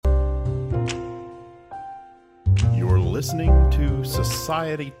listening to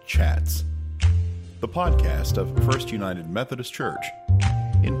Society Chats, the podcast of First United Methodist Church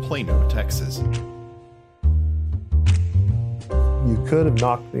in Plano, Texas. You could have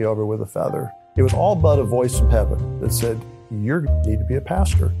knocked me over with a feather. It was all but a voice from heaven that said, you need to be a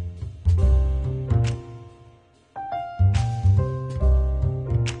pastor.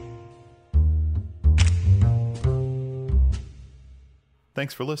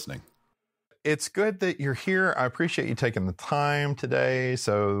 Thanks for listening. It's good that you're here. I appreciate you taking the time today.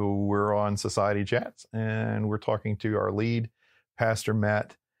 So we're on Society Chats, and we're talking to our lead pastor,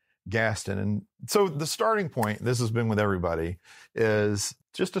 Matt Gaston. And so the starting point, this has been with everybody, is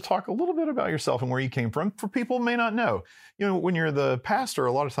just to talk a little bit about yourself and where you came from for people who may not know. You know, when you're the pastor,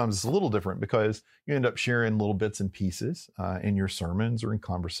 a lot of times it's a little different because you end up sharing little bits and pieces in your sermons or in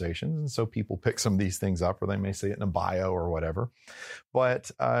conversations. And so people pick some of these things up, or they may say it in a bio or whatever.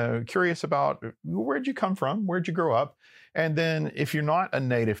 But curious about where'd you come from? Where'd you grow up? And then if you're not a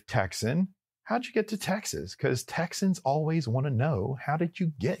native Texan, how'd you get to Texas? Because Texans always want to know, how did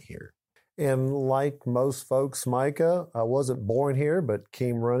you get here? And like most folks, Micah, I wasn't born here, but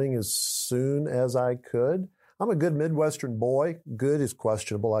came running as soon as I could. I'm a good Midwestern boy. Good is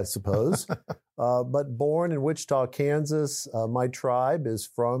questionable, I suppose. But born in Wichita, Kansas. My tribe is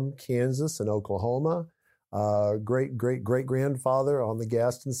from Kansas and Oklahoma. Great-great-great-grandfather on the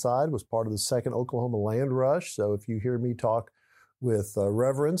Gaston side was part of the second Oklahoma land rush. So if you hear me talk with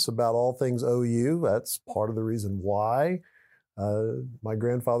reverence about all things OU, that's part of the reason why. My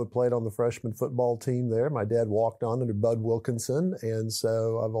grandfather played on the freshman football team there. My dad walked on under Bud Wilkinson, and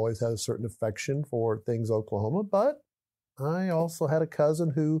so I've always had a certain affection for things Oklahoma. But I also had a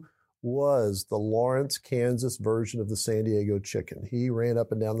cousin who was the Lawrence, Kansas version of the San Diego Chicken. He ran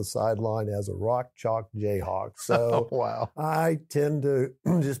up and down the sideline as a rock chalk Jayhawk. So Wow. I tend to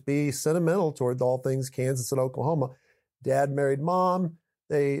just be sentimental toward all things Kansas and Oklahoma. Dad married mom.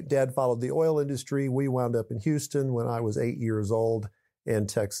 Dad followed the oil industry. We wound up in Houston when I was 8 years old, and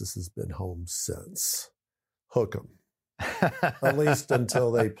Texas has been home since. Hook 'em. At least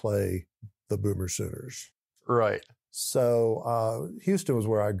until they play the Boomer Sooners. Right. So Houston was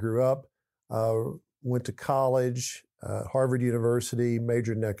where I grew up, went to college, Harvard University,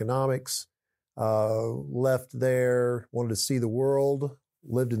 majored in economics, left there, wanted to see the world.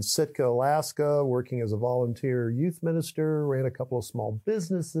 Lived in Sitka, Alaska, working as a volunteer youth minister, ran a couple of small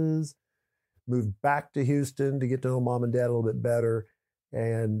businesses, moved back to Houston to get to know mom and dad a little bit better.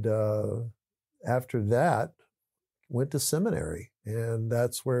 And after that, went to seminary. And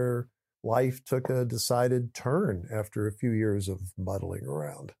that's where life took a decided turn after a few years of muddling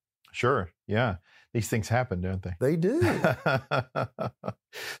around. Sure. Yeah. These things happen, don't they? They do.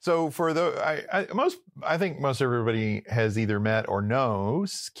 So for I think most everybody has either met or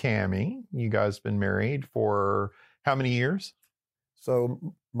knows Cammie. You guys been married for how many years?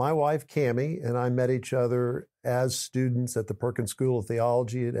 So my wife, Cammie, and I met each other as students at the Perkins School of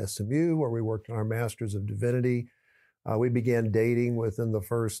Theology at SMU, where we worked on our Masters of Divinity. We began dating within the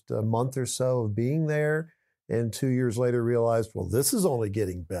first month or so of being there. And 2 years later realized, well, this is only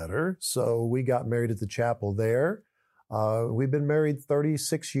getting better. So we got married at the chapel there. We've been married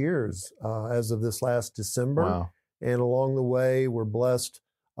 36 years as of this last December. Wow. And along the way, we're blessed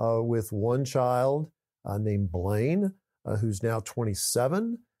with one child named Blaine, who's now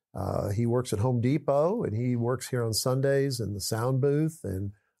 27. He works at Home Depot, and he works here on Sundays in the sound booth.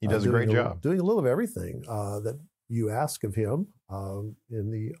 And He does a great job. Doing a little of everything that you ask of him in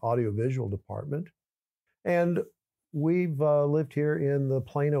the audiovisual department. And we've lived here in the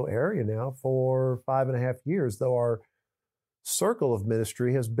Plano area now for 5.5 years, though our circle of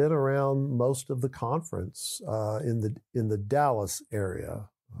ministry has been around most of the conference in the Dallas area.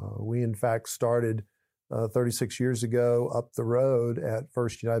 We, in fact, started 36 years ago up the road at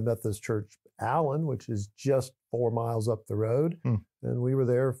First United Methodist Church Allen, which is just 4 miles up the road. And we were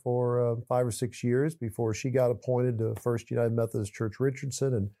there for 5 or 6 years before she got appointed to First United Methodist Church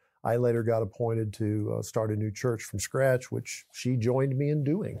Richardson, and I later got appointed to start a new church from scratch, which she joined me in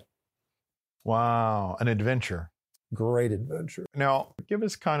doing. Wow. An adventure. Great adventure. Now, give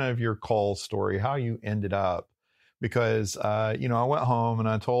us kind of your call story, how you ended up, because, I went home and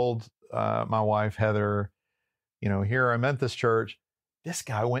I told my wife, Heather, here I'm at this church. This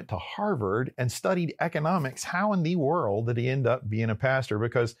guy went to Harvard and studied economics. How in the world did he end up being a pastor?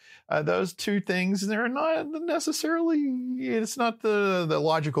 Because those two things, they're not necessarily, it's not the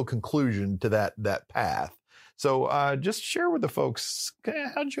logical conclusion to that path. So just share with the folks,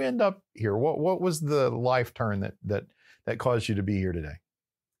 how'd you end up here? What was the life turn that caused you to be here today?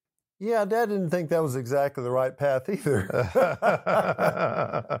 Yeah, Dad didn't think that was exactly the right path either.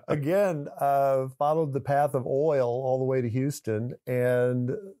 Again, followed the path of oil all the way to Houston. And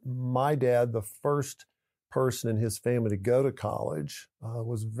my dad, the first person in his family to go to college,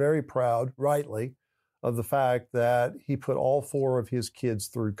 was very proud, rightly, of the fact that he put all 4 of his kids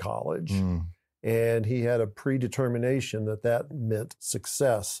through college. And he had a predetermination that that meant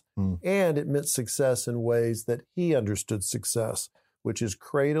success. And it meant success in ways that he understood success, which is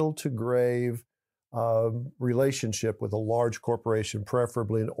cradle to grave relationship with a large corporation,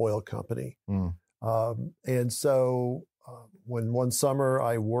 preferably an oil company. And so when one summer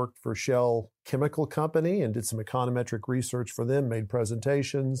I worked for Shell Chemical Company and did some econometric research for them, made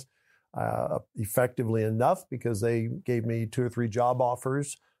presentations effectively enough because they gave me 2 or 3 job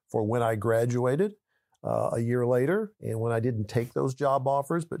offers for when I graduated a year later. And when I didn't take those job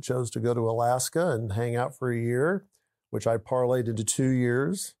offers, but chose to go to Alaska and hang out for a year, which I parlayed into 2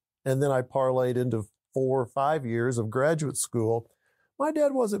 years. And then I parlayed into 4 or 5 years of graduate school. My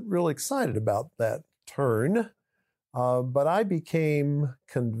dad wasn't really excited about that turn, but I became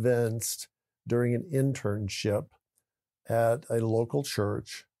convinced during an internship at a local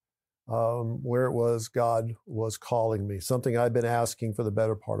church where it was God was calling me, something I'd been asking for the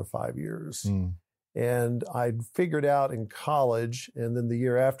better part of 5 years. And I'd figured out in college and then the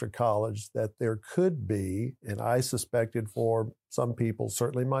year after college that there could be, and I suspected for some people,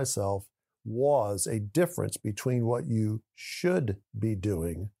 certainly myself, was a difference between what you should be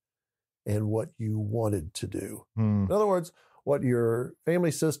doing and what you wanted to do. In other words, what your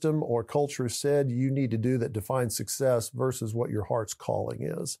family system or culture said you need to do that defines success versus what your heart's calling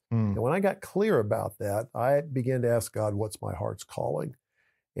is. And when I got clear about that, I began to ask God, what's my heart's calling?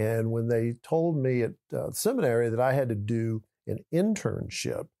 And when they told me at seminary that I had to do an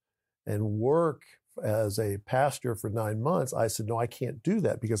internship and work as a pastor for 9 months, I said, no, I can't do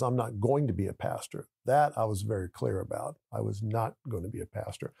that because I'm not going to be a pastor. That I was very clear about. I was not going to be a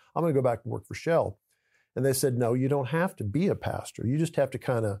pastor. I'm going to go back and work for Shell. And they said, no, you don't have to be a pastor. You just have to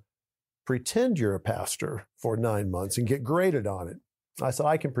kind of pretend you're a pastor for 9 months and get graded on it. I said,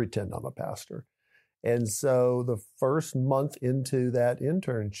 I can pretend I'm a pastor. And so the first month into that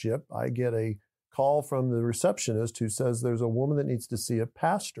internship, I get a call from the receptionist who says there's a woman that needs to see a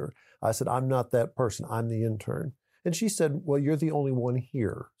pastor. I said, I'm not that person. I'm the intern. And she said, well, you're the only one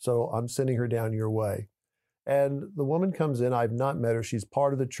here. So I'm sending her down your way. And the woman comes in. I've not met her. She's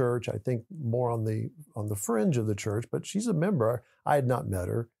part of the church. I think more on the fringe of the church, but she's a member. I had not met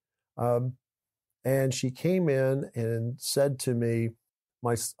her. And she came in and said to me,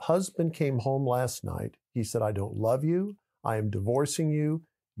 my husband came home last night. He said, I don't love you. I am divorcing you.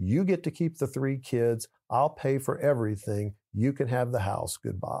 You get to keep the 3 kids. I'll pay for everything. You can have the house.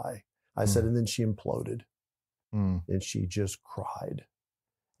 Goodbye. I said, and then she imploded. And she just cried.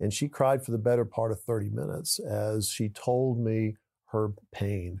 And she cried for the better part of 30 minutes as she told me her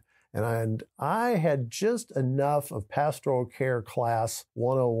pain. And I had just enough of pastoral care class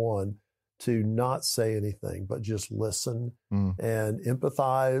 101 to not say anything, but just listen and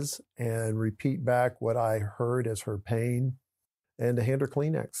empathize and repeat back what I heard as her pain and to hand her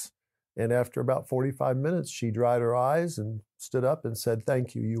Kleenex. And after about 45 minutes, she dried her eyes and stood up and said,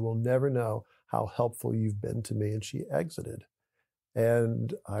 thank you. You will never know how helpful you've been to me. And she exited.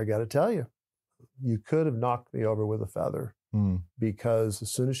 And I got to tell you, you could have knocked me over with a feather because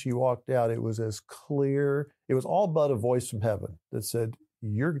as soon as she walked out, it was as clear. It was all but a voice from heaven that said,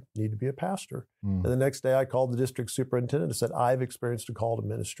 you need to be a pastor. And the next day I called the district superintendent and said, I've experienced a call to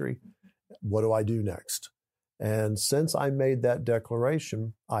ministry. What do I do next? And since I made that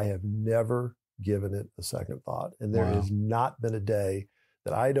declaration, I have never given it a second thought. And there has not been a day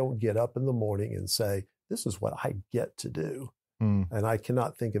that I don't get up in the morning and say, this is what I get to do. And I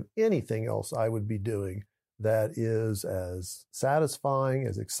cannot think of anything else I would be doing that is as satisfying,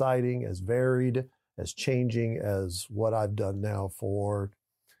 as exciting, as varied, as changing as what I've done now for,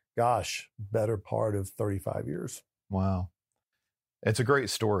 better part of 35 years. Wow. It's a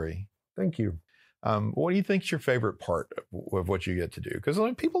great story. Thank you. What do you think is your favorite part of what you get to do? Because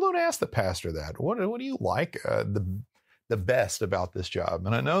people don't ask the pastor that. What do you like the best about this job?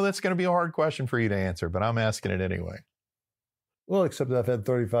 And I know that's going to be a hard question for you to answer, but I'm asking it anyway. Well, except that I've had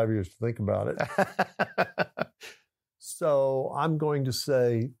 35 years to think about it. So I'm going to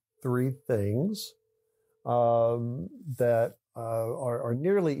say 3 things that are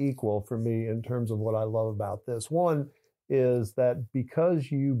nearly equal for me in terms of what I love about this. One is that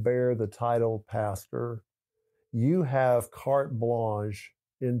because you bear the title pastor, you have carte blanche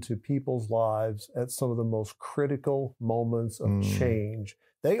into people's lives at some of the most critical moments of change.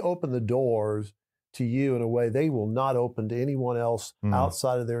 They open the doors to you in a way they will not open to anyone else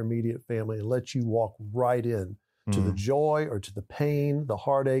outside of their immediate family, and let you walk right in to the joy or to the pain, the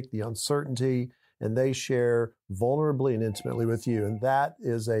heartache, the uncertainty, and they share vulnerably and intimately with you. And that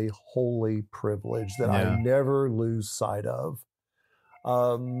is a holy privilege that I never lose sight of.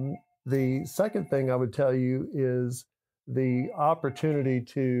 The second thing I would tell you is the opportunity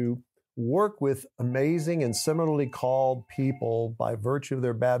to work with amazing and similarly called people by virtue of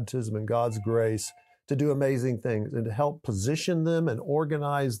their baptism and God's grace to do amazing things and to help position them and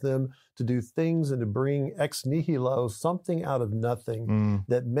organize them to do things and to bring ex nihilo something out of nothing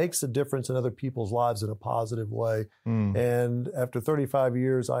that makes a difference in other people's lives in a positive way. And after 35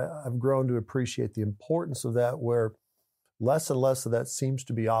 years, I've grown to appreciate the importance of that, where less and less of that seems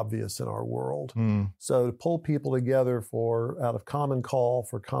to be obvious in our world. So to pull people together out of common call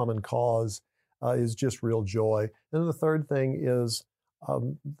for common cause is just real joy. And then the third thing is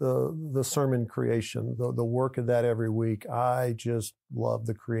the sermon creation, the work of that every week. I just love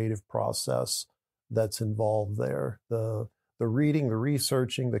the creative process that's involved there. The reading, the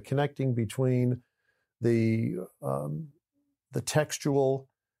researching, the connecting between the textual,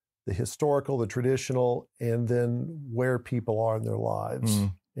 the historical, the traditional, and then where people are in their lives.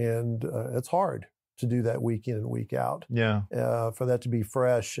 And it's hard to do that week in and week out. For that to be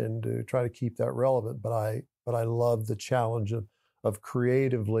fresh and to try to keep that relevant. But I love the challenge of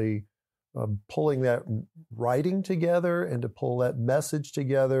creatively pulling that writing together and to pull that message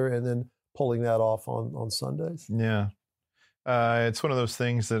together and then pulling that off on Sundays. It's one of those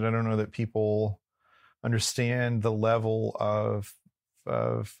things that I don't know that people understand the level of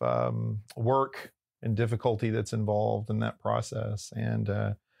work and difficulty that's involved in that process. And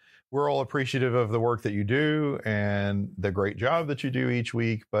we're all appreciative of the work that you do and the great job that you do each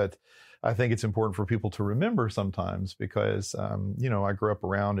week. But I think it's important for people to remember sometimes because, I grew up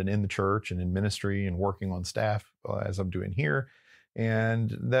around and in the church and in ministry and working on staff as I'm doing here.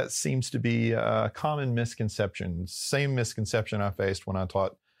 And that seems to be a common misconception, same misconception I faced when I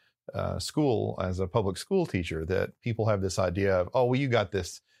taught school as a public school teacher, that people have this idea of, oh, well, you got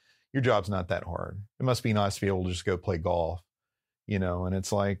this. Your job's not that hard. It must be nice to be able to just go play golf, and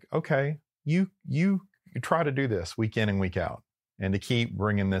it's like, okay, you try to do this week in and week out and to keep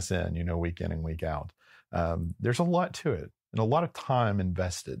bringing this in, week in and week out. There's a lot to it and a lot of time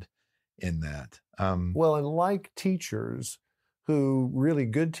invested in that. Well, and like teachers, who really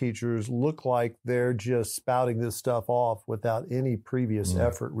good teachers look like they're just spouting this stuff off without any previous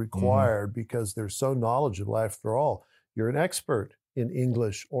effort required because they're so knowledgeable. After all, you're an expert in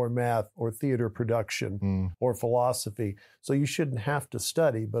English or math or theater production or philosophy. So you shouldn't have to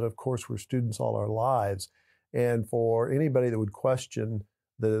study. But of course, we're students all our lives. And for anybody that would question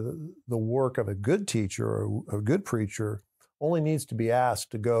the work of a good teacher or a good preacher, only needs to be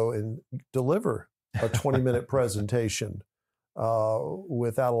asked to go and deliver a 20-minute presentation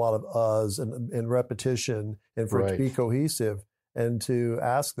without a lot of uhs and repetition, and for it to be cohesive, and to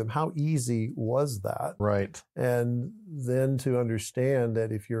ask them, how easy was that? Right. And then to understand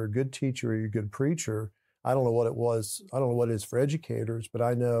that if you're a good teacher or you're a good preacher, I don't know what it was. I don't know what it is for educators, but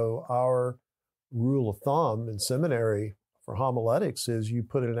I know our rule of thumb in seminary for homiletics is you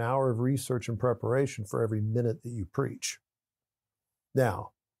put in an hour of research and preparation for every minute that you preach.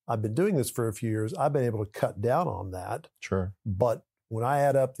 Now, I've been doing this for a few years. I've been able to cut down on that. Sure. But when I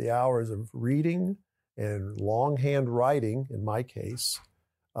add up the hours of reading and longhand writing, in my case,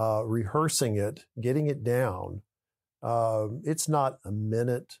 rehearsing it, getting it down, it's not an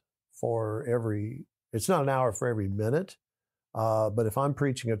hour for every minute. But if I'm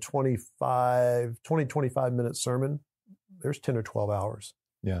preaching a 25 minute sermon, there's 10 or 12 hours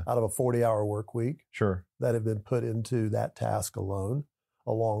out of a 40-hour work week that have been put into that task alone,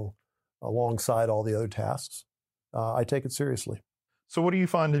 alongside all the other tasks. I take it seriously. So what do you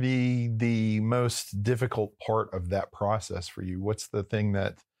find to be the most difficult part of that process for you? What's the thing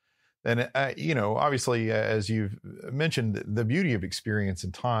obviously, as you've mentioned, the beauty of experience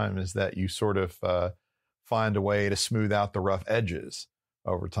and time is that you sort of find a way to smooth out the rough edges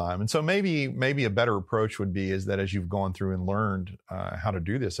over time. And so maybe a better approach would be is that as you've gone through and learned how to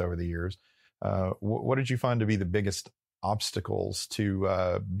do this over the years, what did you find to be the biggest obstacles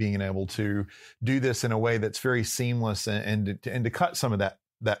to being able to do this in a way that's very seamless and to cut some of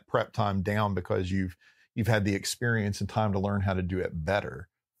that prep time down because you've had the experience and time to learn how to do it better?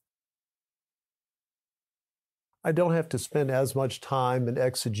 I don't have to spend as much time in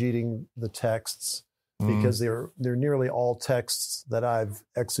exegeting the texts because they're nearly all texts that I've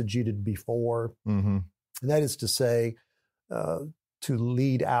exegeted before. And that is to say, to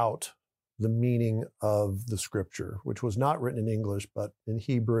lead out the meaning of the scripture, which was not written in English, but in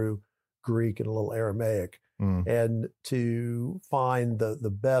Hebrew, Greek and a little Aramaic, and to find the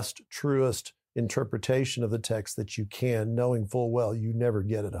best, truest interpretation of the text that you can, knowing full well you never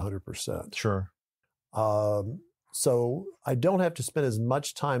get it 100%. Sure. So I don't have to spend as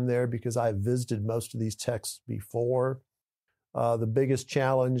much time there because I've visited most of these texts before. The biggest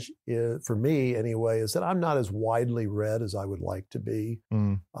challenge for me, anyway, is that I'm not as widely read as I would like to be.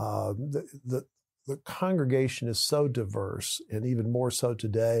 The congregation is so diverse, and even more so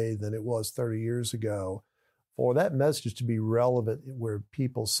today than it was 30 years ago. For that message to be relevant where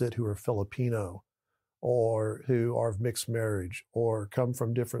people sit who are Filipino or who are of mixed marriage or come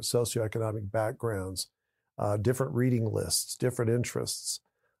from different socioeconomic backgrounds, different reading lists, different interests,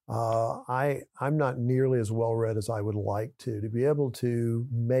 I'm not nearly as well read as I would like to be able to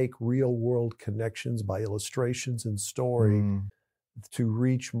make real world connections by illustrations and story to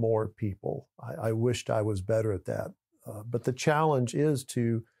reach more people. I wished I was better at that. But the challenge is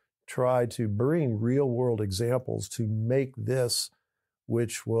to try to bring real world examples to make this,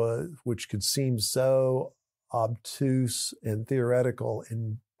 which could seem so obtuse and theoretical,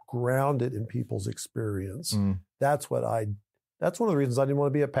 and ground it in people's experience. That's one of the reasons I didn't want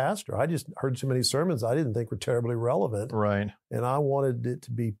to be a pastor. I just heard too many sermons I didn't think were terribly relevant. Right. And I wanted it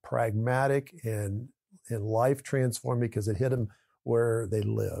to be pragmatic and life transforming because it hit them where they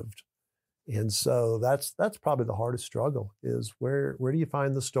lived. And so that's probably the hardest struggle is where do you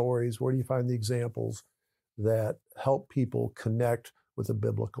find the stories? Where do you find the examples that help people connect with a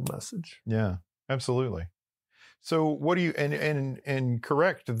biblical message? Yeah, absolutely. So what do you, and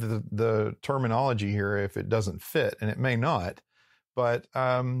correct the terminology here if it doesn't fit, and it may not, but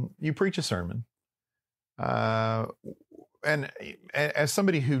you preach a sermon. And as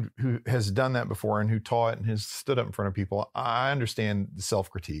somebody who has done that before and who taught and has stood up in front of people, I understand the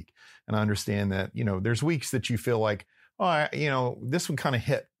self-critique, and I understand that, there's weeks that you feel like, this one kind of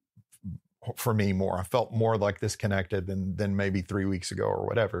hit for me more. I felt more like this connected than maybe 3 weeks ago or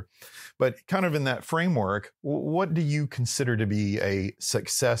whatever. But kind of in that framework, what do you consider to be a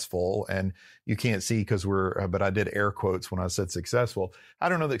successful, and you can't see because but I did air quotes when I said successful. I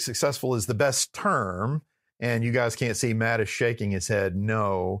don't know that successful is the best term, and you guys can't see Matt is shaking his head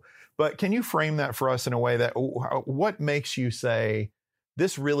no. But can you frame that for us in a way that what makes you say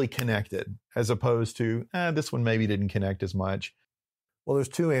this really connected as opposed to this one maybe didn't connect as much? Well, there's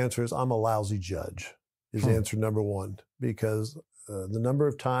two answers. I'm a lousy judge is answer number one, because the number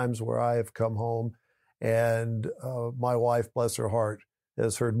of times where I have come home and my wife, bless her heart,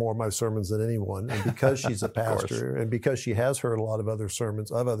 has heard more of my sermons than anyone. And because she's a pastor and because she has heard a lot of other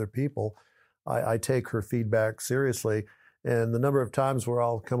sermons of other people, I take her feedback seriously. And the number of times where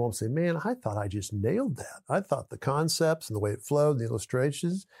I'll come home and say, man, I thought I just nailed that. I thought the concepts and the way it flowed, the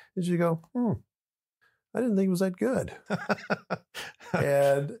illustrations, and you go, I didn't think it was that good.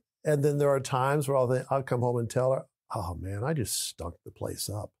 and then there are times where I'll come home and tell her, oh man, I just stunk the place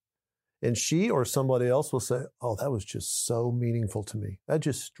up. And she or somebody else will say, oh, that was just so meaningful to me. That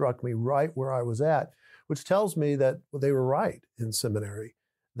just struck me right where I was at, which tells me that they were right in seminary,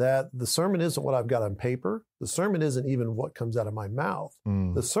 that the sermon isn't what I've got on paper. The sermon isn't even what comes out of my mouth.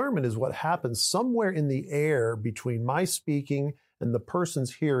 The sermon is what happens somewhere in the air between my speaking and the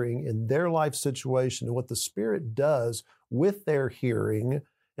person's hearing in their life situation, and what the Spirit does with their hearing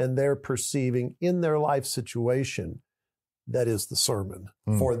and their perceiving in their life situation. That is the sermon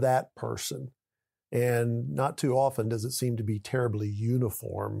for that person. And not too often does it seem to be terribly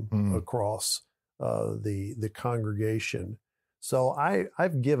uniform across the congregation. So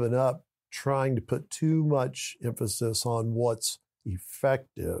I've given up trying to put too much emphasis on what's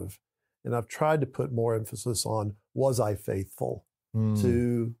effective, and I've tried to put more emphasis on, was I faithful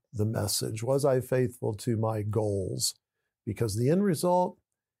to the message? Was I faithful to my goals? Because the end result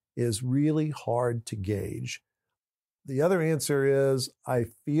is really hard to gauge. The other answer is I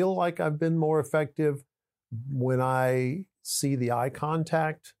feel like I've been more effective when I see the eye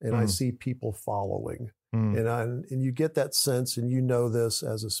contact and I see people following. And you get that sense, and you know this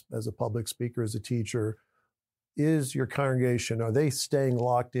as a public speaker, as a teacher. Is your congregation, are they staying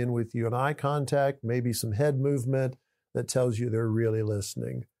locked in with you in eye contact, maybe some head movement that tells you they're really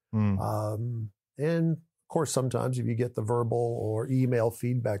listening? And of course, sometimes if you get the verbal or email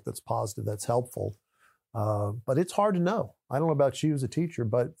feedback that's positive, that's helpful. But it's hard to know. I don't know about you as a teacher,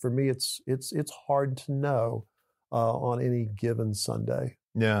 but for me, it's hard to know on any given Sunday.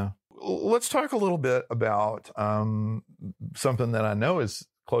 Yeah. Let's talk a little bit about something that I know is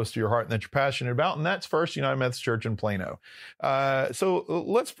close to your heart and that you're passionate about, and that's First United Methodist Church in Plano. So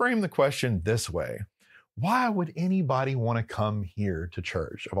let's frame the question this way. why would anybody want to come here to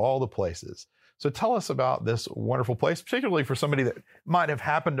church of all the places? So tell us about this wonderful place, particularly for somebody that might have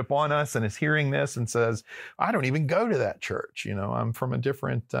happened upon us and is hearing this and says, I don't even go to that church. I'm from a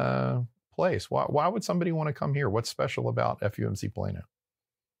different place. Why would somebody want to come here? What's special about FUMC Plano?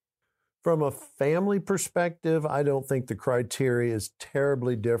 From a family perspective, I don't think the criteria is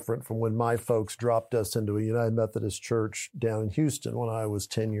terribly different from when my folks dropped us into a United Methodist Church down in Houston when I was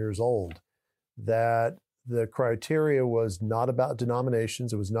 10 years old. That the criteria was not about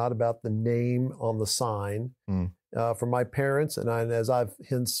denominations. It was not about the name on the sign. For my parents, and as I've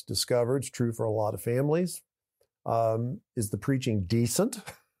hence discovered, it's true for a lot of families, is the preaching decent?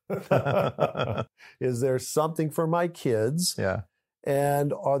 Is there something for my kids? Yeah.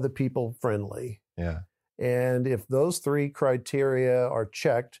 And are the people friendly? Yeah. And if those three criteria are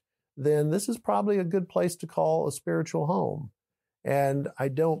checked, then this is probably a good place to call a spiritual home. And I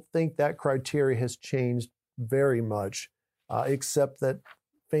don't think that criteria has changed very much, except that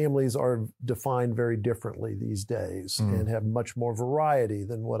families are defined very differently these days and have much more variety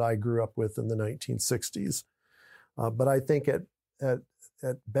than what I grew up with in the 1960s. But I think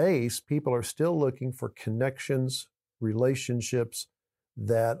at base, people are still looking for connections, relationships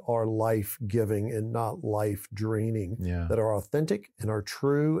that are life-giving and not life-draining, that are authentic and are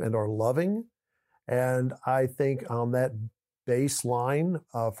true and are loving. And I think on that baseline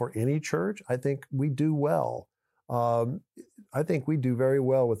for any church, I think we do well. I think we do very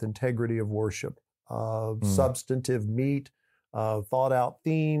well with integrity of worship, substantive meat, thought-out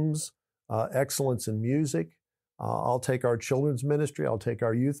themes, excellence in music. I'll take our children's ministry. I'll take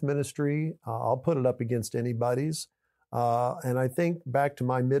our youth ministry. I'll put it up against anybody's. And I think back to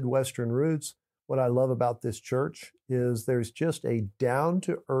my Midwestern roots, what I love about this church is there's just a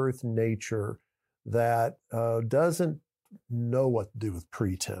down-to-earth nature that doesn't know what to do with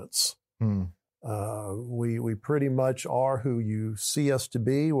pretense. We pretty much are who you see us to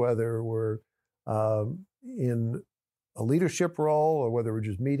be, whether we're in a leadership role or whether we're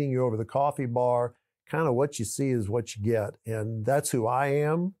just meeting you over the coffee bar. Kind of what you see is what you get. And that's who I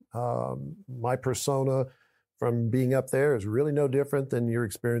am. My persona from being up there is really no different than you're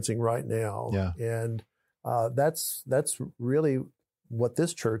experiencing right now. Yeah. And that's really what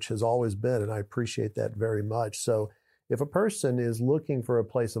this church has always been. And I appreciate that very much. So if a person is looking for a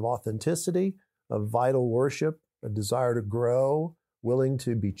place of authenticity, of vital worship, a desire to grow, willing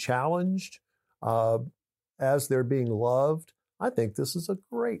to be challenged as they're being loved, I think this is a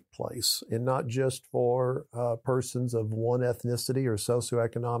great place, and not just for persons of one ethnicity or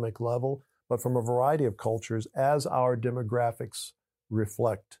socioeconomic level, but from a variety of cultures as our demographics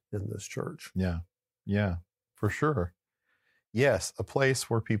reflect in this church. Yeah, for sure. Yes, a place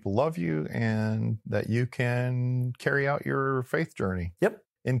where people love you and that you can carry out your faith journey. Yep.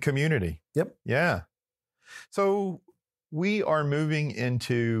 In community. Yep. Yeah. So we are moving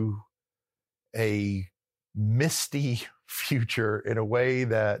into a misty future in a way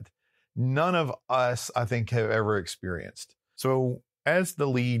that none of us, I think, have ever experienced. So as the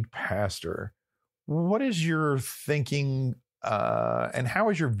lead pastor, what is your thinking and how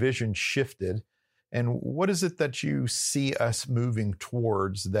has your vision shifted? And what is it that you see us moving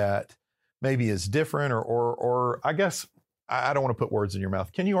towards that maybe is different or I guess I don't want to put words in your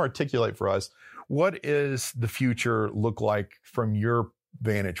mouth. Can you articulate for us, what is the future look like from your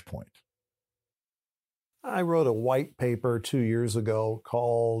vantage point? I wrote a white paper 2 years ago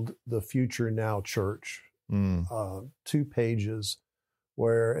called The Future Now Church, 2 pages,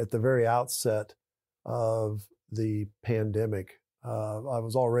 where at the very outset of the pandemic, I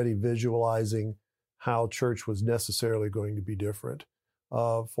was already visualizing how church was necessarily going to be different.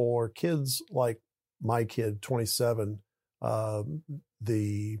 For kids like my kid, 27,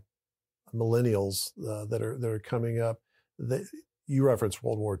 the millennials that are coming up, you referenced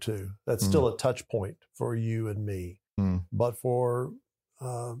World War II. That's still a touch point for you and me. But for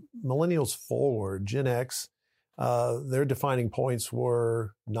millennials forward, Gen X, their defining points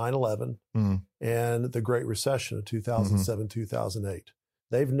were 9/11 and the Great Recession of 2007, 2008.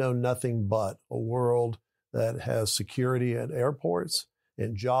 They've known nothing but a world that has security at airports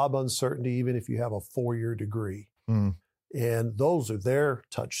and job uncertainty, even if you have a 4-year degree. And those are their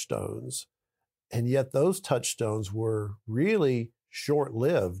touchstones. And yet those touchstones were really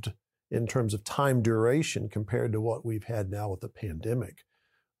short-lived in terms of time duration compared to what we've had now with the pandemic,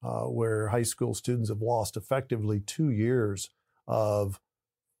 where high school students have lost effectively 2 years of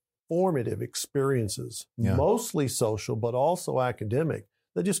formative experiences, mostly social, but also academic,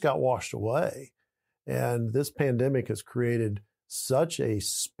 that just got washed away. And this pandemic has created such a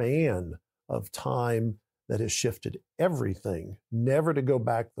span of time that has shifted everything, never to go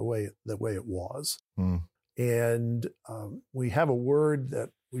back the way it was. Mm. And we have a word that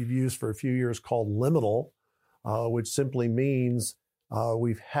we've used for a few years called liminal, which simply means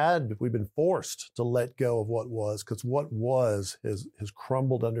we've been forced to let go of what was, because what was has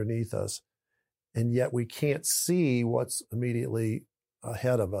crumbled underneath us, and yet we can't see what's immediately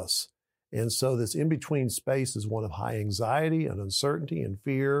ahead of us. And so this in-between space is one of high anxiety and uncertainty and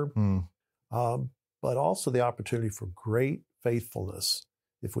fear, but also the opportunity for great faithfulness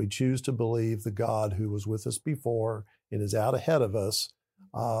if we choose to believe the God who was with us before and is out ahead of us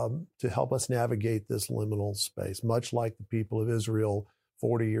to help us navigate this liminal space, much like the people of Israel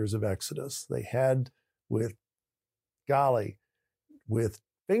 40 years of Exodus. They had, with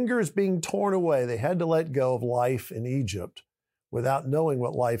fingers being torn away, they had to let go of life in Egypt without knowing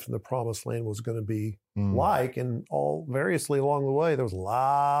what life in the promised land was going to be like. And all variously along the way, there was a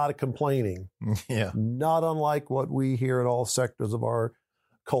lot of complaining. Yeah. Not unlike what we hear in all sectors of our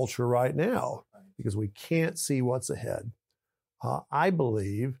culture right now, because we can't see what's ahead. I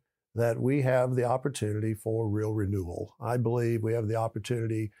believe that we have the opportunity for real renewal. I believe we have the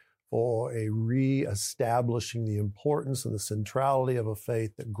opportunity for a reestablishing the importance and the centrality of a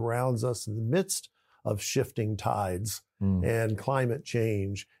faith that grounds us in the midst of shifting tides and climate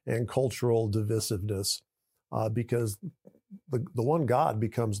change and cultural divisiveness, because the one God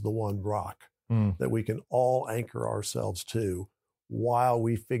becomes the one rock that we can all anchor ourselves to while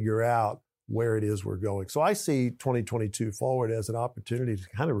we figure out where it is we're going. So I see 2022 forward as an opportunity to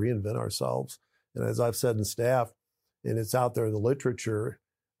kind of reinvent ourselves. And as I've said in staff, and it's out there in the literature,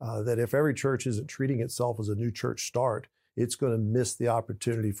 that if every church isn't treating itself as a new church start, it's going to miss the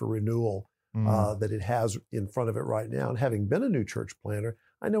opportunity for renewal that it has in front of it right now. And having been a new church planner,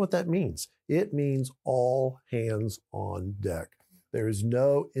 I know what that means. It means all hands on deck. There is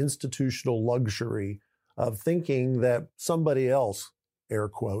no institutional luxury of thinking that somebody else, air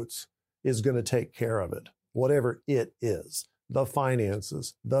quotes, is going to take care of it, whatever it is, the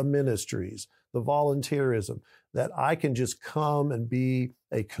finances, the ministries, the volunteerism, that I can just come and be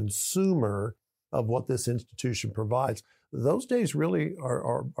a consumer of what this institution provides. Those days really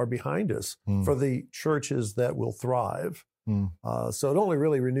are behind us for the churches that will thrive. So it only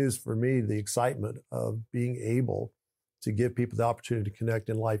really renews for me the excitement of being able to give people the opportunity to connect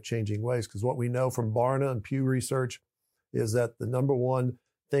in life-changing ways. Because what we know from Barna and Pew Research is that the number one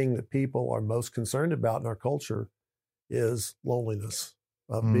thing that people are most concerned about in our culture is loneliness,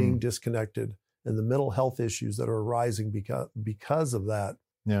 of being disconnected, and the mental health issues that are arising because of that.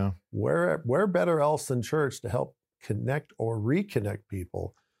 Yeah. Where better else than church to help connect or reconnect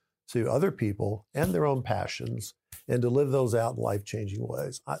people to other people and their own passions, and to live those out in life-changing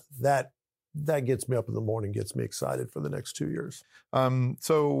ways. That gets me up in the morning, gets me excited for the next 2 years.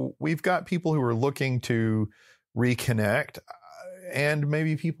 So we've got people who are looking to reconnect, and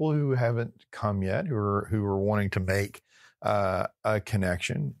maybe people who haven't come yet, who are wanting to make a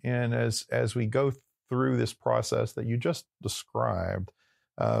connection. And as we go through this process that you just described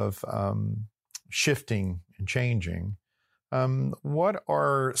of shifting and changing, what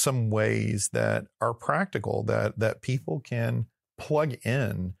are some ways that are practical that people can plug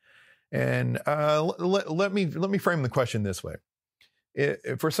in? And let me frame the question this way.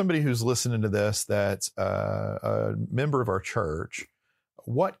 For somebody who's listening to this, that's a member of our church,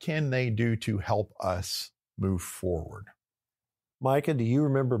 what can they do to help us move forward? Micah, do you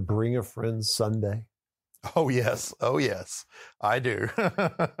remember Bring a Friend Sunday? Oh, yes, I do.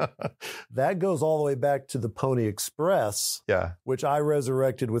 That goes all the way back to the Pony Express, yeah, which I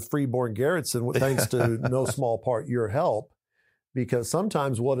resurrected with Freeborn Garrettson, thanks to no small part your help, because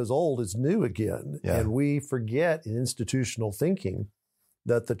sometimes what is old is new again. Yeah. And we forget in institutional thinking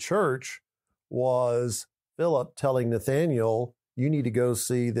that the church was Philip telling Nathanael, you need to go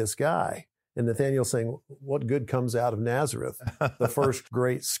see this guy. And Nathanael saying, what good comes out of Nazareth? The first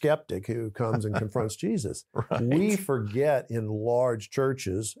great skeptic who comes and confronts Jesus. Right. We forget in large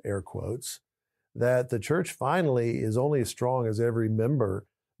churches, air quotes, that the church finally is only as strong as every member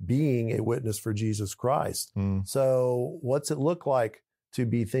being a witness for Jesus Christ. So what's it look like to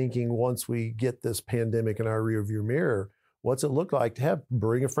be thinking, once we get this pandemic in our rearview mirror, what's it look like to have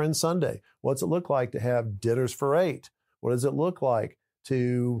Bring a Friend Sunday? What's it look like to have dinners for 8? What does it look like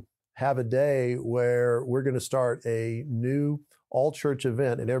to have a day where we're going to start a new all-church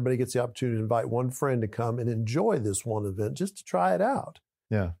event and everybody gets the opportunity to invite one friend to come and enjoy this one event just to try it out?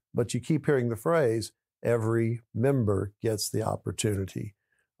 Yeah. But you keep hearing the phrase, every member gets the opportunity.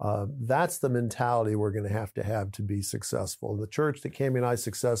 That's the mentality we're going to have to be successful. The church that Cami and I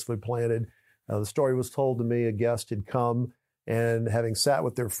successfully planted, the story was told to me, a guest had come And having sat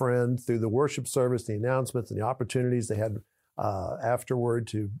with their friend through the worship service, the announcements, and the opportunities they had afterward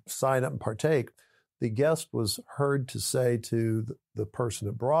to sign up and partake, the guest was heard to say to the person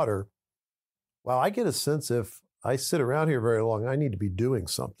that brought her, "Well, I get a sense if I sit around here very long, I need to be doing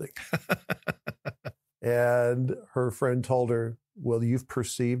something." And her friend told her, "Well, you've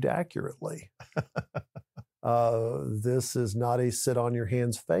perceived accurately. This is not a sit on your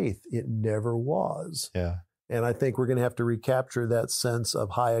hands faith. It never was." Yeah. And I think we're going to have to recapture that sense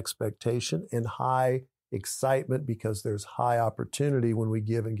of high expectation and high excitement, because there's high opportunity when we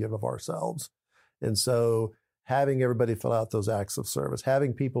give and give of ourselves. And so having everybody fill out those acts of service,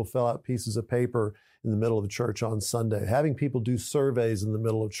 having people fill out pieces of paper in the middle of the church on Sunday, having people do surveys in the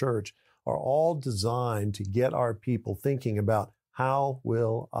middle of church are all designed to get our people thinking about, how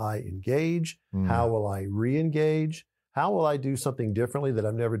will I engage? How will I re-engage? How will I do something differently that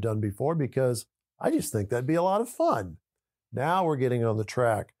I've never done before? Because I just think that'd be a lot of fun. Now we're getting on the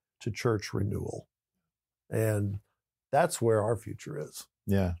track to church renewal. And that's where our future is.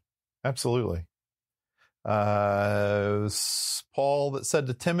 Yeah, absolutely. Paul that said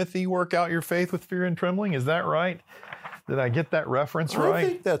to Timothy, work out your faith with fear and trembling. Is that right? Did I get that reference right? I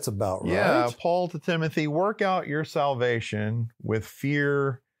think that's about right. Yeah, Paul to Timothy, work out your salvation with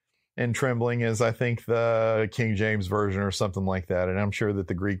fear and trembling is, I think, the King James Version or something like that. And I'm sure that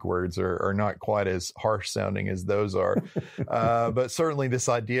the Greek words are not quite as harsh sounding as those are. But certainly this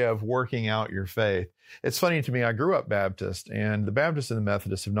idea of working out your faith. It's funny to me, I grew up Baptist, and the Baptists and the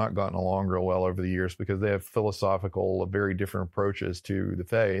Methodists have not gotten along real well over the years because they have philosophical, very different approaches to the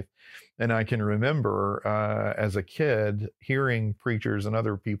faith. And I can remember as a kid hearing preachers and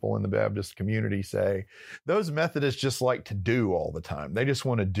other people in the Baptist community say, those Methodists just like to do all the time. They just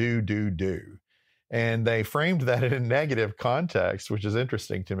want to do. And they framed that in a negative context, which is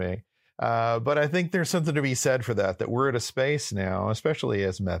interesting to me. But I think there's something to be said for that we're at a space now, especially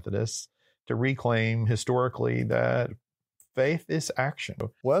as Methodists, to reclaim historically that faith is action.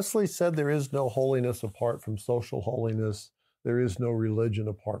 Wesley said there is no holiness apart from social holiness. There is no religion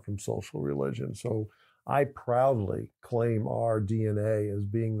apart from social religion. So I proudly claim our DNA as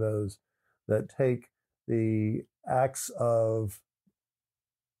being those that take the acts of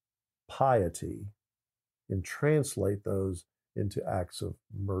piety and translate those into acts of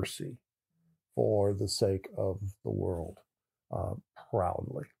mercy for the sake of the world,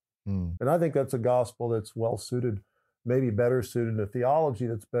 proudly. And I think that's a gospel that's well suited, maybe better suited, a theology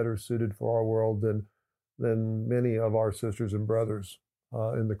that's better suited for our world than many of our sisters and brothers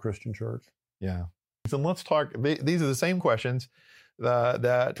in the Christian church. Yeah. So let's talk. These are the same questions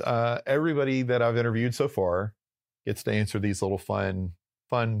that everybody that I've interviewed so far gets to answer, these little fun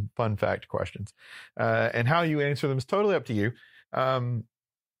fact questions. And how you answer them is totally up to you.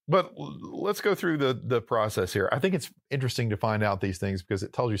 But let's go through the process here. I think it's interesting to find out these things because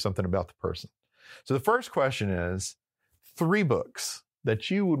it tells you something about the person. So the first question is 3 books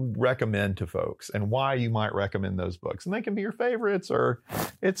that you would recommend to folks and why you might recommend those books. And they can be your favorites or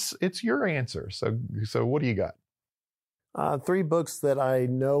it's your answer. So what do you got? 3 books that I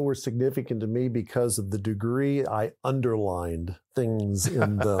know were significant to me because of the degree I underlined things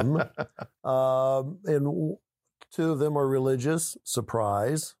in them. And 2 of them are religious,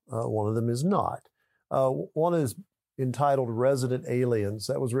 surprise. One of them is not. One is entitled Resident Aliens.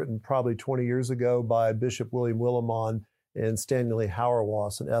 That was written probably 20 years ago by Bishop William Willimon and Stanley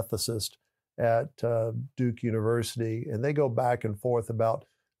Hauerwas, an ethicist at Duke University. And they go back and forth about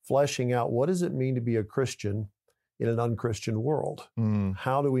fleshing out what does it mean to be a Christian in an unchristian world?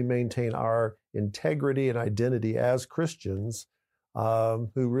 How do we maintain our integrity and identity as Christians who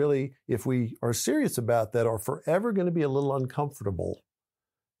really, if we are serious about that, are forever going to be a little uncomfortable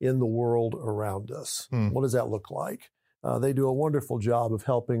in the world around us? What does that look like? They do a wonderful job of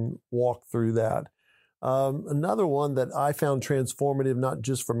helping walk through that. Another one that I found transformative, not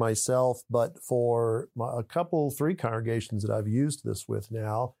just for myself, but for a couple, 3 congregations that I've used this with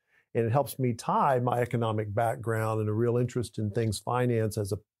now, and it helps me tie my economic background and a real interest in things finance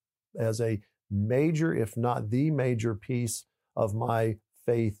as a major, if not the major piece of my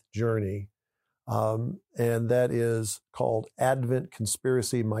faith journey. And that is called Advent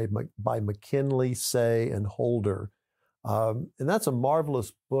Conspiracy by McKinley, Say, and Holder. And that's a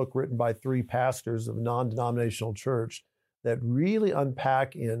marvelous book written by 3 pastors of a non-denominational church that really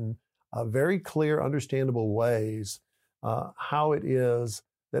unpack in very clear, understandable ways how it is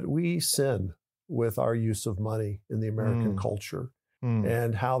that we sin with our use of money in the American culture,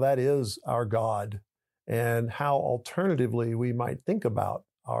 and how that is our God, and how alternatively we might think about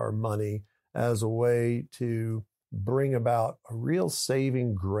our money as a way to bring about a real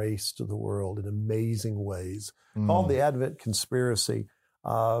saving grace to the world in amazing ways, called The Advent Conspiracy.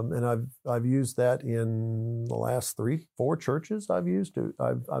 And I've used that in the last 3-4 churches I've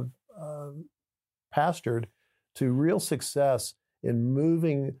pastored to real success in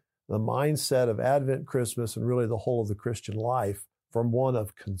moving the mindset of Advent, Christmas, and really the whole of the Christian life from one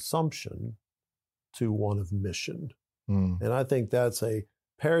of consumption to one of mission. And I think that's a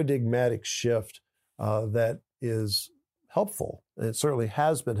paradigmatic shift that is helpful. And it certainly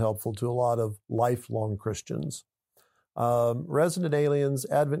has been helpful to a lot of lifelong Christians. Resident Aliens,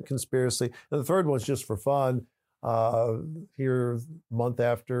 Advent Conspiracy, and the third one's just for fun. Here, month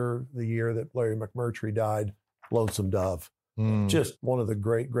after the year that Larry McMurtry died, Lonesome Dove. Just one of the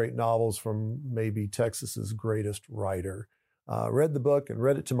great novels from maybe Texas's greatest writer. Read the book and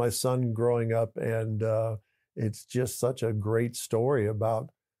read it to my son growing up, and it's just such a great story about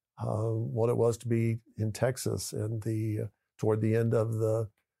what it was to be in Texas and toward the end of the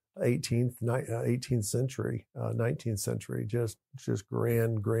 18th century, 19th century. Just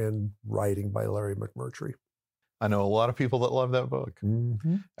grand writing by Larry McMurtry. I know a lot of people that love that book.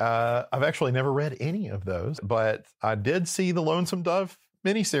 I've actually never read any of those, but I did see the Lonesome Dove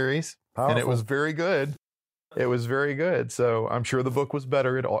miniseries, and it was very good. It was very good. So I'm sure the book was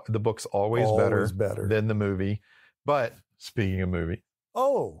better. The book's always better than the movie. But speaking of movie,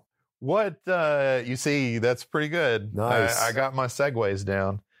 what you see, that's pretty good. Nice. I got my segues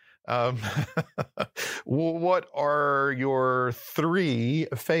down. What are your 3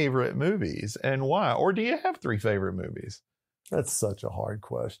 favorite movies and why? Or do you have 3 favorite movies? That's such a hard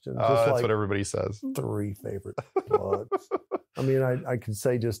question. That's what everybody says. 3 favorite books. I mean, I could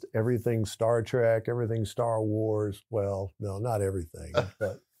say just everything Star Trek, everything Star Wars. Well, no, not everything,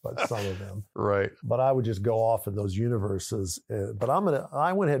 but some of them. Right. But I would just go off in those universes. But I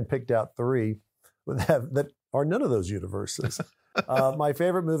went ahead and picked out 3 that are none of those universes. My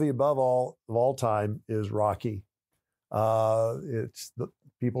favorite movie of all time is Rocky.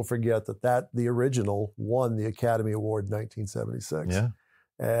 People forget that the original won the Academy Award in 1976. Yeah.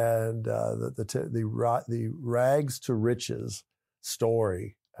 And the rags to riches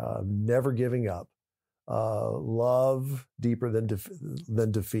story, never giving up, love deeper than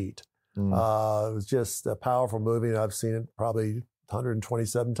defeat. It was just a powerful movie, and I've seen it probably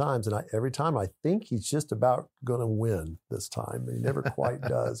 127 times, and every time I think he's just about going to win this time, and he never quite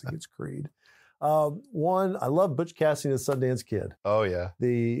does against Creed. One, I love Butch Cassidy and the Sundance Kid. Oh yeah,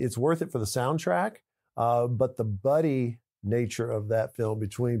 it's worth it for the soundtrack, but the buddy nature of that film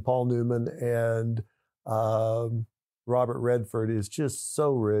between Paul Newman and Robert Redford is just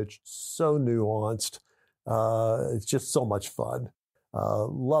so rich, so nuanced. It's just so much fun.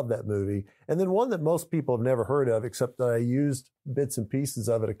 Love that movie. And then one that most people have never heard of, except that I used bits and pieces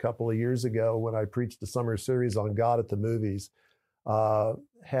of it a couple of years ago when I preached a summer series on God at the Movies,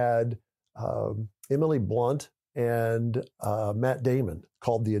 had Emily Blunt and Matt Damon,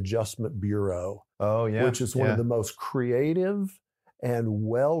 called The Adjustment Bureau. Oh, yeah. Which is one of the most creative and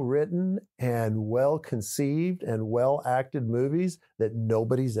well-written and well-conceived and well-acted movies that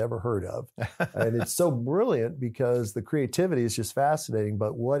nobody's ever heard of. And it's so brilliant because the creativity is just fascinating,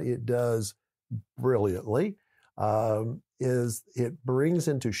 but what it does brilliantly is it brings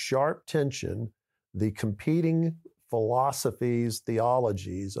into sharp tension the competing philosophies,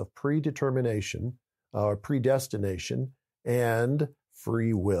 theologies of predetermination, predestination, and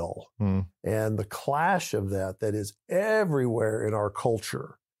free will. And the clash of that is everywhere in our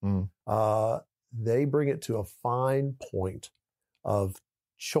culture. They bring it to a fine point of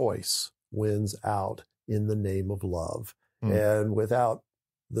choice wins out in the name of love. And without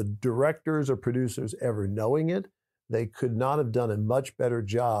the directors or producers ever knowing it, they could not have done a much better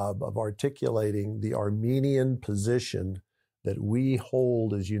job of articulating the Armenian position that we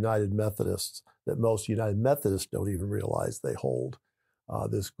hold as United Methodists, that most United Methodists don't even realize they hold.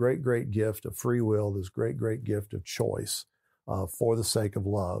 This great gift of free will, this great gift of choice for the sake of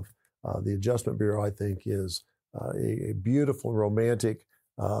love. The Adjustment Bureau, I think, is a beautiful, romantic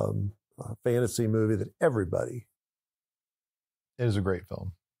fantasy movie that everybody. It is a great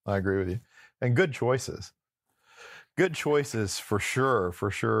film. I agree with you. And good choices. Good choices for sure.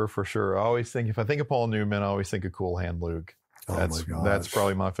 I always think, if I think of Paul Newman, I always think of Cool Hand Luke. That's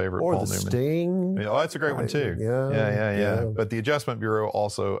probably my favorite or Paul the Newman. Sting. Oh, that's a great one too. Yeah. But The Adjustment Bureau,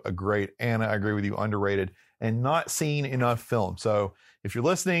 also a great, and I agree with you, underrated and not seen enough film. So if you're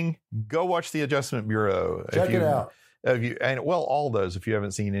listening, go watch The Adjustment Bureau. Check it out. All those, if you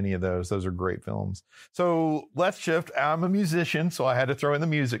haven't seen any of those are great films. So let's shift. I'm a musician, so I had to throw in the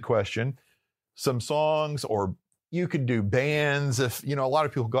music question. Some songs, or you could do bands. If, a lot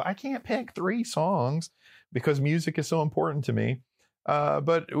of people go, I can't pick 3 songs. because music is so important to me.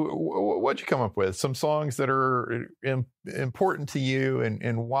 But what'd you come up with? Some songs that are important to you,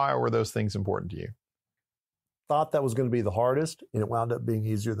 and why were those things important to you? Thought that was going to be the hardest, and it wound up being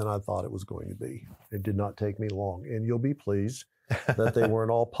easier than I thought it was going to be. It did not take me long, and you'll be pleased that they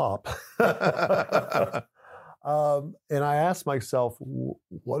weren't all pop. And I asked myself,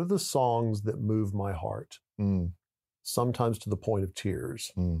 what are the songs that move my heart? Sometimes to the point of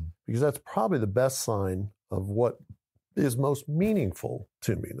tears, because that's probably the best sign of what is most meaningful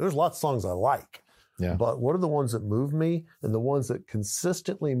to me. There's lots of songs I like, but what are the ones that move me, and the ones that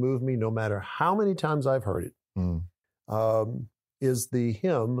consistently move me no matter how many times I've heard it, is the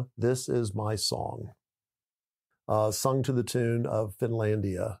hymn, "This Is My Song," sung to the tune of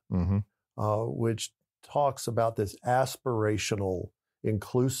Finlandia, which talks about this aspirational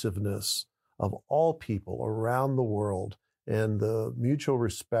inclusiveness of all people around the world and the mutual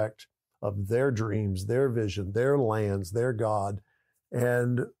respect of their dreams, their vision, their lands, their God,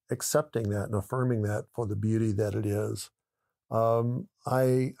 and accepting that and affirming that for the beauty that it is.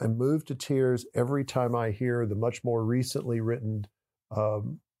 I move to tears every time I hear the much more recently written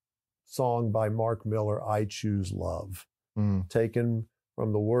song by Mark Miller, "I Choose Love," taken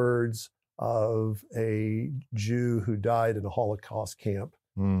from the words of a Jew who died in a Holocaust camp,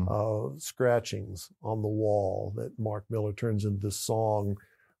 scratchings on the wall that Mark Miller turns into this song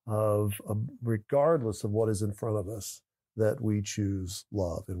of, regardless of what is in front of us, that we choose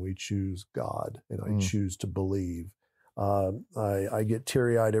love and we choose God, and I choose to believe. I get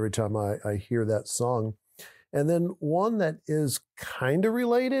teary-eyed every time I hear that song. And then one that is kind of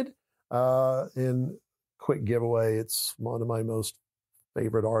related, in quick giveaway, it's one of my most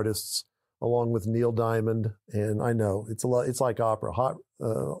favorite artists, along with Neil Diamond. And I know it's like opera,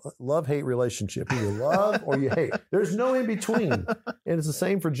 love-hate relationship. Either love or you hate. There's no in between. And it's the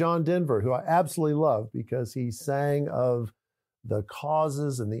same for John Denver, who I absolutely love because he sang of the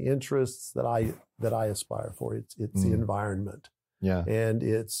causes and the interests that I aspire for. It's the environment. And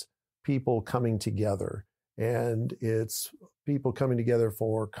it's people coming together. And it's people coming together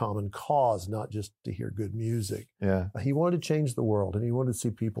for common cause, not just to hear good music. He wanted to change the world, and he wanted to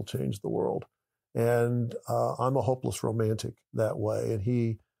see people change the world. And I'm a hopeless romantic that way.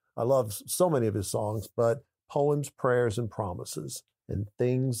 And I love so many of his songs, but Poems, Prayers, and Promises, and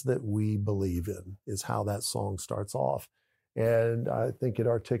Things That We Believe In is how that song starts off. And I think it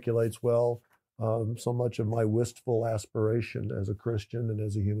articulates well so much of my wistful aspiration as a Christian and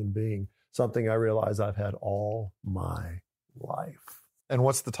as a human being, something I realize I've had all my life. And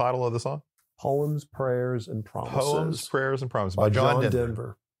what's the title of the song? Poems, Prayers, and Promises. Poems, Prayers, and Promises by John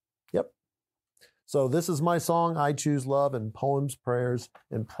Denver. Yep. So this is my song, "I Choose Love," and Poems, Prayers,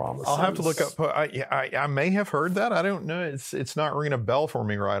 and Promises. I'll have to look up. I may have heard that. I don't know. It's not ringing a bell for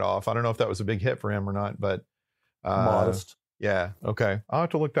me right off. I don't know if that was a big hit for him or not, but modest. Yeah. Okay. I'll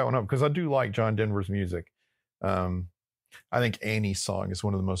have to look that one up because I do like John Denver's music. I think Annie's song is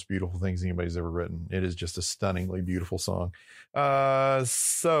one of the most beautiful things anybody's ever written. It is just a stunningly beautiful song.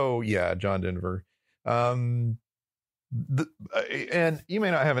 So yeah, John Denver. And you may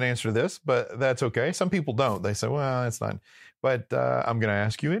not have an answer to this, but that's okay. Some people don't. They say, well, it's not. But I'm going to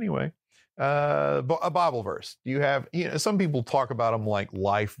ask you anyway. A Bible verse. Do you have, some people talk about them like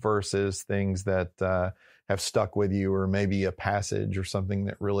life verses, things that have stuck with you, or maybe a passage or something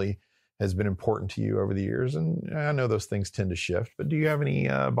that really has been important to you over the years. And I know those things tend to shift, but do you have any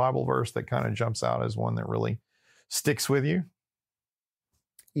Bible verse that kind of jumps out as one that really sticks with you?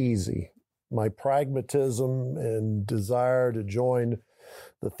 Easy. My pragmatism and desire to join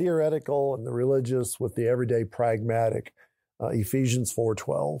the theoretical and the religious with the everyday pragmatic. Ephesians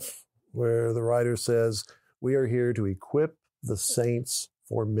 4:12, where the writer says, "We are here to equip the saints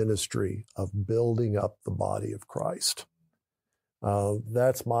for ministry of building up the body of Christ."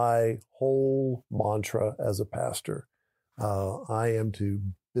 That's my whole mantra as a pastor. I am to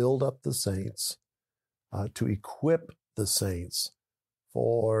build up the saints, to equip the saints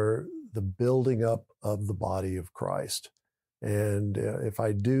for the building up of the body of Christ. And if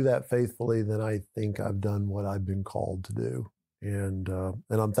I do that faithfully, then I think I've done what I've been called to do. And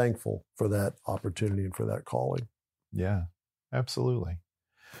I'm thankful for that opportunity and for that calling. Yeah, absolutely.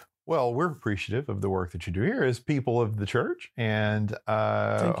 Well, we're appreciative of the work that you do here as people of the church, and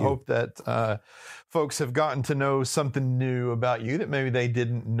hope that folks have gotten to know something new about you that maybe they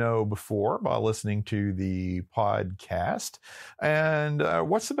didn't know before by listening to the podcast. And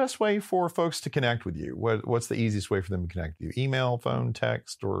what's the best way for folks to connect with you? What's the easiest way for them to connect with you? Email, phone,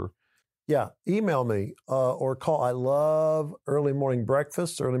 text, or? Yeah, email me or call. I love early morning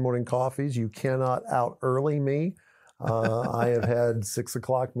breakfasts, early morning coffees. You cannot out early me. I have had 6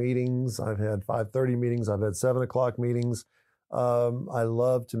 o'clock meetings. I've had 5:30 meetings. I've had 7 o'clock meetings. I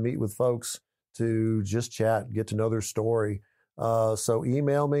love to meet with folks to just chat, get to know their story. So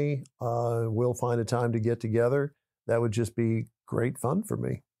email me. We'll find a time to get together. That would just be great fun for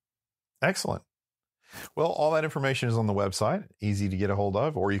me. Excellent. Well, all that information is on the website, easy to get a hold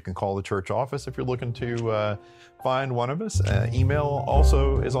of, or you can call the church office if you're looking to find one of us. Email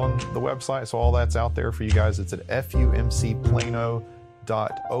also is on the website, so all that's out there for you guys. It's at fumcplano.org.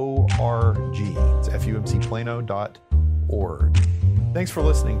 It's fumcplano.org. Thanks for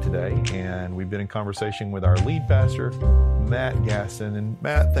listening today, and we've been in conversation with our lead pastor, Matt Gaston. And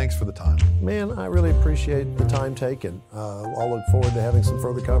Matt, thanks for the time. Man, I really appreciate the time taken. I'll look forward to having some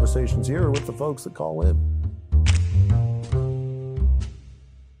further conversations here with the folks that call in.